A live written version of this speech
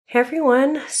Hey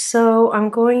everyone, so I'm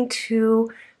going to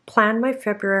plan my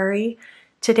February.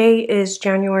 Today is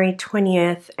January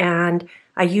 20th and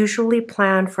I usually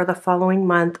plan for the following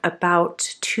month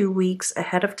about 2 weeks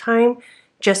ahead of time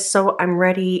just so I'm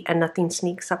ready and nothing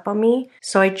sneaks up on me.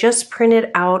 So I just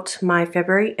printed out my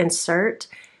February insert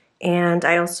and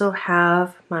I also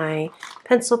have my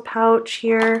pencil pouch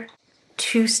here,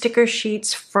 2 sticker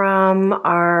sheets from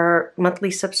our monthly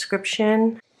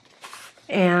subscription,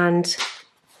 and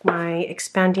my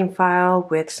expanding file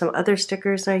with some other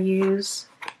stickers I use,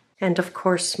 and of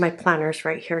course my planner's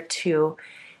right here too.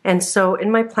 And so in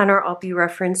my planner I'll be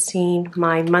referencing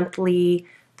my monthly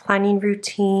planning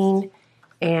routine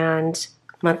and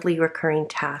monthly recurring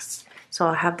tasks. So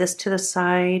I'll have this to the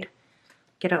side,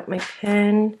 get out my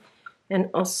pen, and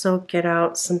also get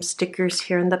out some stickers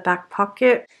here in the back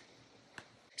pocket.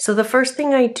 So the first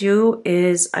thing I do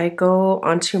is I go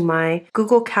onto my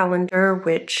Google Calendar,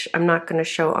 which I'm not going to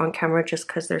show on camera just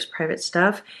because there's private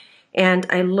stuff, and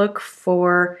I look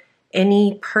for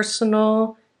any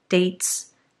personal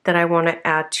dates that I want to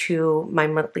add to my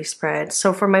monthly spread.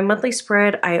 So for my monthly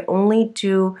spread, I only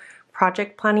do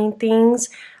project planning things.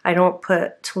 I don't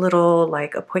put little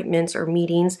like appointments or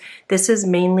meetings. This is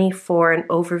mainly for an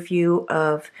overview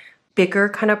of bigger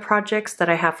kind of projects that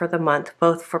I have for the month,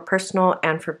 both for personal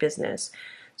and for business.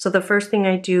 So the first thing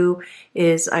I do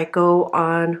is I go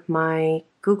on my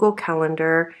Google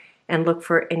Calendar and look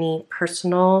for any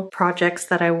personal projects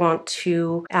that I want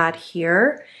to add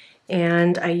here.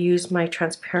 And I use my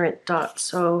transparent dots.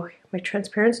 So my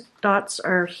transparent dots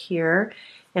are here,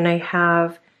 and I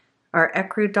have our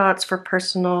ecru dots for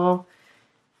personal,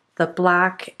 the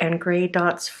black and gray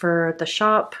dots for the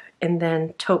shop, and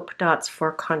then taupe dots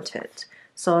for content.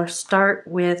 So I'll start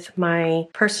with my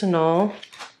personal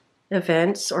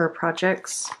events or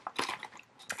projects.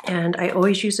 And I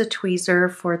always use a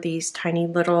tweezer for these tiny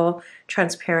little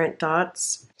transparent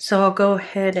dots. So I'll go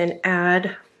ahead and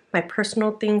add my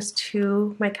personal things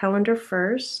to my calendar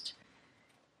first.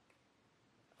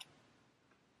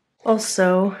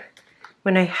 Also,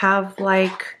 when I have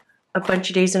like a bunch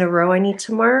of days in a row I need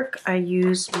to mark, I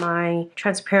use my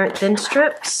transparent thin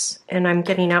strips, and I'm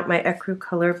getting out my ecru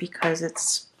color because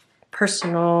it's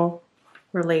personal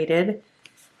related.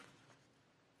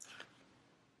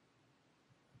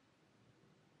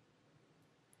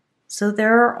 So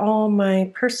there are all my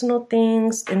personal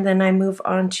things, and then I move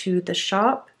on to the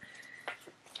shop.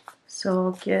 So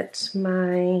I'll get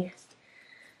my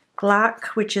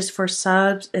black, which is for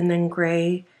subs, and then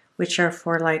gray, which are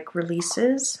for like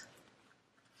releases.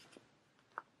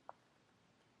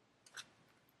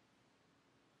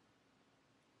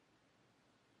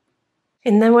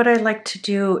 And then what I like to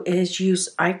do is use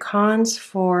icons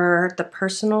for the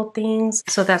personal things.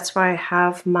 So that's why I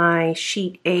have my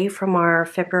sheet A from our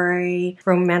February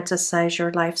Romanticize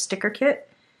Your Life sticker kit.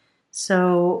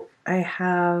 So I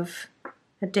have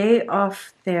a day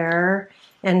off there.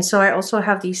 And so I also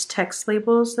have these text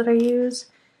labels that I use.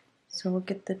 So we'll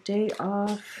get the day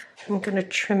off. I'm going to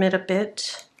trim it a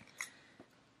bit.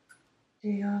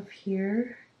 Day off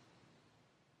here.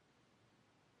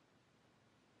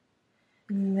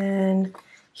 And then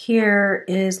here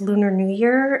is Lunar New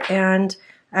Year, and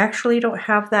I actually don't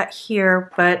have that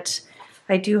here, but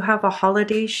I do have a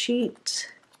holiday sheet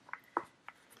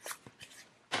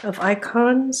of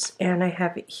icons, and I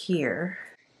have it here.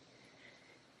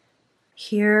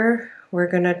 Here, we're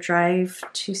gonna drive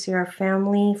to see our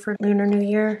family for Lunar New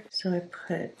Year. So I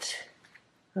put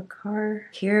a car.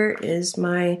 Here is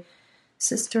my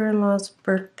sister-in-law's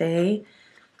birthday.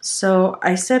 So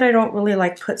I said I don't really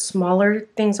like put smaller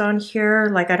things on here.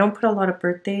 Like I don't put a lot of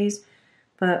birthdays,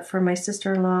 but for my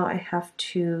sister-in-law, I have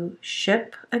to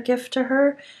ship a gift to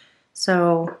her.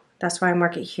 So that's why I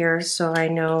mark it here. So I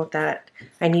know that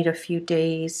I need a few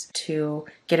days to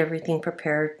get everything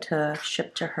prepared to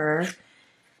ship to her.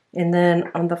 And then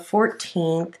on the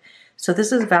 14th, so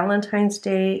this is Valentine's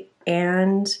Day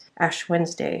and Ash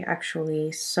Wednesday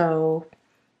actually. So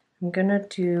I'm gonna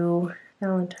do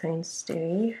Valentine's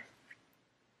Day.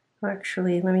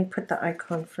 Actually, let me put the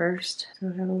icon first.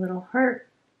 So I have a little heart,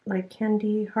 like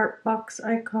candy heart box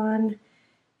icon,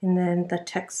 and then the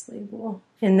text label.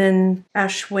 And then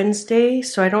Ash Wednesday.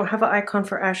 So I don't have an icon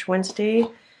for Ash Wednesday,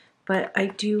 but I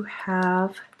do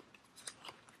have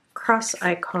cross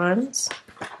icons.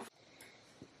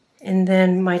 And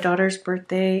then my daughter's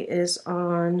birthday is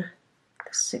on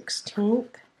the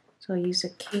 16th. So I'll use a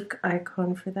cake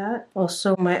icon for that.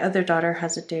 Also, my other daughter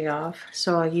has a day off,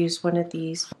 so I'll use one of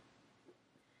these.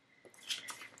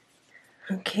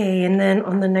 Okay, and then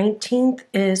on the 19th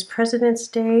is President's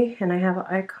Day, and I have an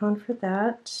icon for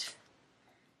that,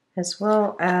 as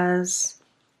well as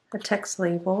a text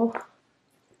label.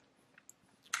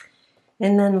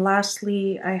 And then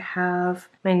lastly, I have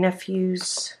my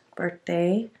nephew's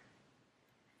birthday.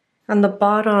 On the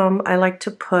bottom, I like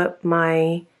to put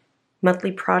my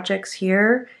monthly projects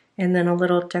here and then a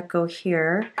little deco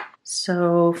here.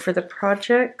 So for the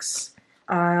projects,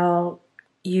 I'll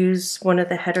use one of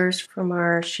the headers from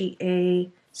our Sheet A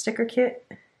sticker kit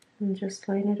and just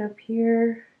line it up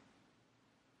here.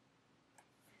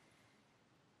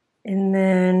 And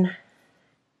then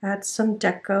add some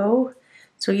deco.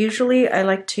 So usually I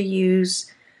like to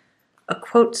use a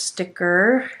quote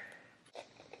sticker.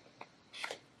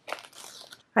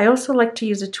 I also like to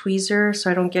use a tweezer so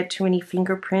I don't get too many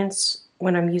fingerprints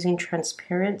when I'm using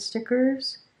transparent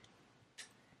stickers.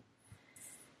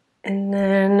 And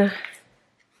then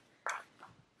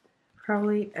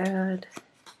probably add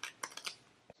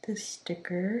this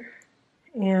sticker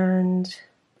and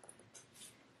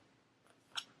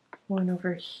one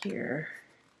over here,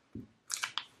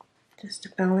 just to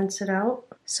balance it out.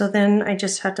 So then I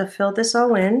just had to fill this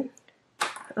all in.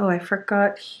 Oh, I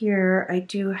forgot here, I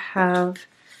do have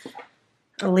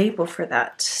a label for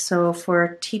that. So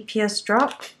for TPS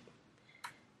drop,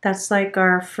 that's like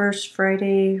our first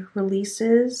Friday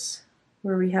releases,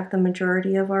 where we have the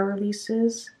majority of our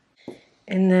releases.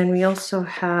 And then we also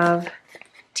have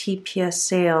TPS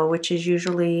sale, which is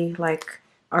usually like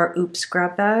our oops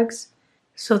grab bags.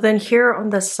 So then here on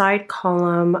the side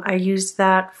column, I use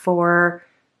that for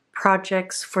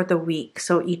projects for the week.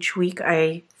 So each week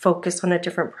I focus on a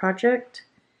different project.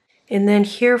 And then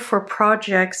here for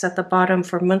projects at the bottom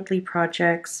for monthly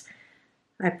projects,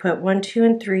 I put 1, 2,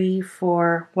 and 3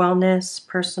 for wellness,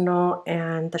 personal,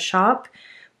 and the shop.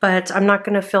 But I'm not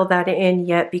going to fill that in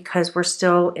yet because we're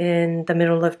still in the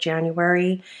middle of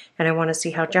January and I want to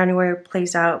see how January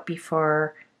plays out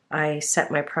before I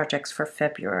set my projects for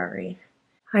February.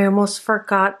 I almost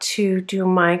forgot to do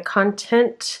my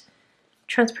content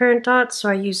transparent dots, so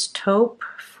I used taupe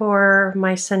for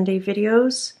my Sunday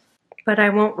videos, but I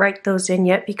won't write those in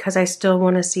yet because I still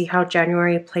want to see how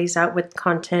January plays out with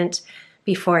content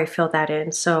before I fill that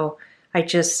in, so I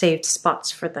just saved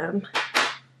spots for them.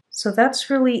 So that's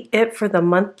really it for the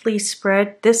monthly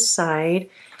spread this side,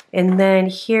 and then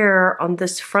here on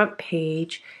this front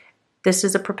page, this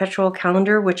is a perpetual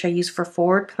calendar which I use for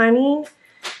forward planning.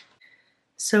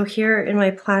 So here in my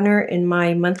planner, in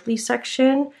my monthly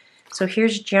section, so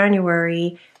here's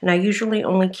January, and I usually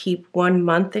only keep 1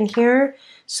 month in here.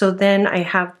 So then I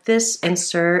have this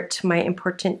insert, my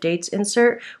important dates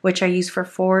insert, which I use for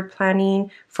forward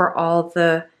planning for all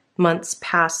the months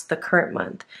past the current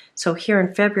month. So here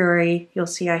in February, you'll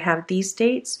see I have these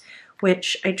dates,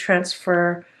 which I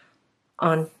transfer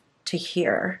on to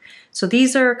here. So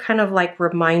these are kind of like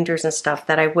reminders and stuff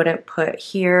that I wouldn't put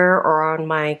here or on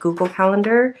my Google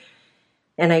Calendar.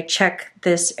 And I check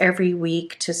this every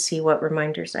week to see what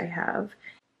reminders I have.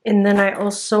 And then I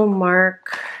also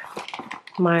mark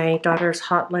my daughter's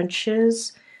hot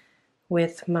lunches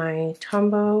with my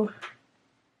Tombow.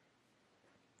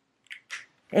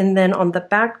 And then on the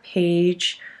back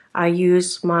page, I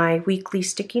use my weekly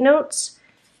sticky notes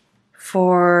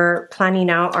for planning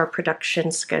out our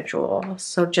production schedule.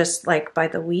 So just like by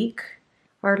the week,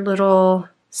 our little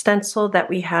stencil that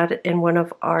we had in one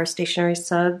of our stationery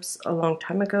subs a long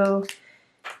time ago,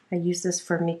 I use this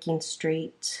for making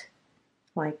straight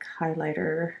like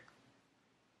highlighter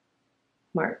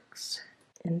marks.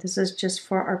 And this is just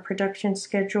for our production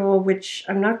schedule, which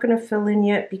I'm not going to fill in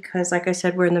yet because like I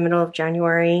said, we're in the middle of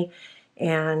January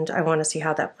and I want to see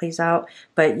how that plays out.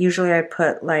 But usually I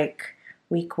put like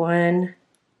week 1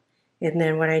 and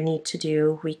then what I need to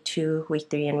do week 2, week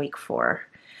 3, and week 4.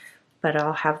 But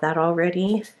I'll have that all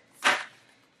ready.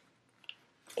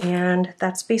 And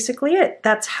that's basically it.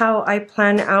 That's how I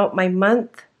plan out my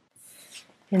month.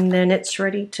 And then it's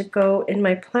ready to go in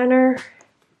my planner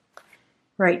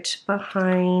right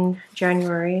behind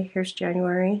January. Here's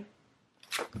January.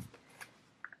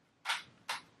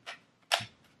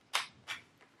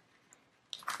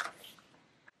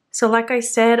 So like I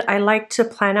said, I like to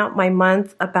plan out my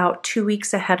month about 2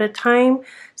 weeks ahead of time.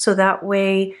 So that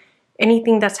way,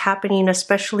 anything that's happening,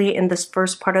 especially in this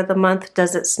first part of the month,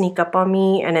 doesn't sneak up on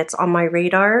me and it's on my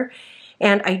radar.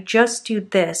 And I just do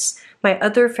this. My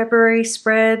other February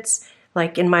spreads,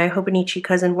 like in my Hobonichi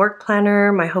Cousin Work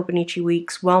Planner, my Hobonichi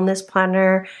Weeks Wellness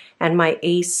Planner, and my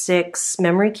A6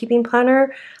 Memory Keeping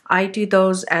Planner, I do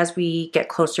those as we get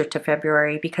closer to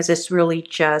February because it's really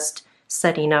just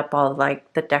setting up all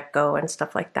like the deco and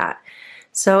stuff like that.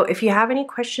 So if you have any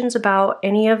questions about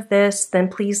any of this, then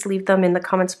please leave them in the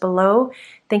comments below.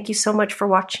 Thank you so much for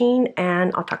watching,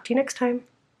 and I'll talk to you next time.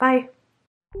 Bye.